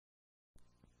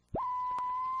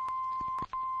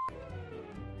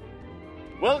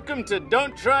Welcome to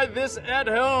Don't Try This at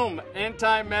Home,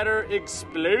 Antimatter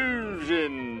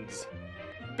Explosions.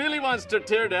 Billy wants to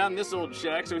tear down this old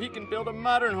shack so he can build a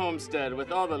modern homestead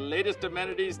with all the latest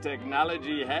amenities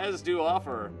technology has to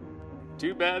offer.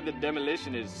 Too bad the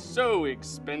demolition is so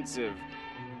expensive.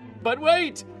 But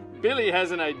wait! Billy has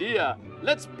an idea.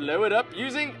 Let's blow it up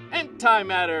using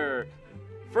antimatter.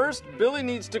 First, Billy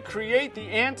needs to create the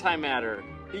antimatter.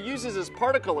 He uses his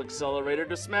particle accelerator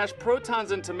to smash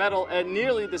protons into metal at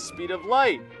nearly the speed of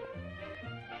light,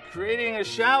 creating a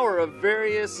shower of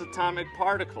various atomic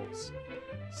particles.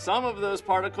 Some of those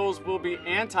particles will be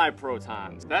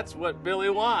antiprotons. That's what Billy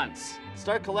wants.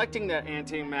 Start collecting that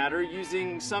antimatter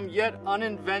using some yet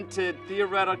uninvented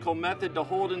theoretical method to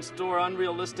hold and store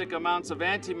unrealistic amounts of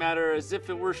antimatter as if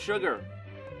it were sugar.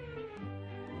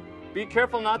 Be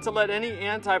careful not to let any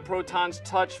antiprotons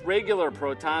touch regular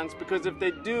protons, because if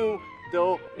they do,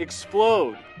 they'll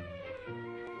explode.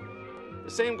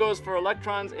 The same goes for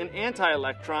electrons and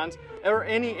anti-electrons, or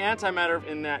any antimatter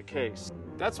in that case.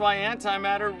 That's why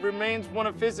antimatter remains one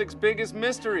of physics' biggest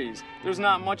mysteries. There's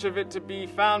not much of it to be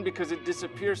found because it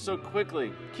disappears so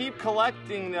quickly. Keep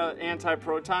collecting the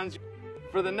antiprotons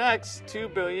for the next 2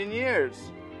 billion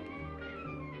years.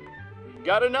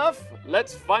 Got enough?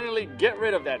 Let's finally get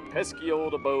rid of that pesky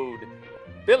old abode.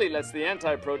 Billy lets the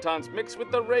antiprotons mix with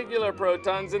the regular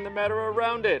protons in the matter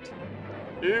around it.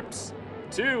 Oops,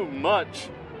 too much.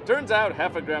 Turns out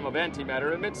half a gram of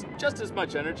antimatter emits just as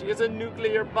much energy as a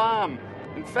nuclear bomb.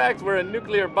 In fact, where a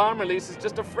nuclear bomb releases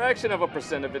just a fraction of a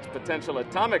percent of its potential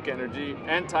atomic energy,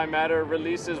 antimatter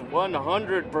releases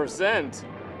 100%.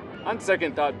 On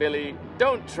second thought, Billy,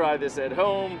 don't try this at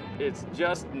home. It's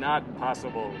just not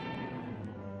possible.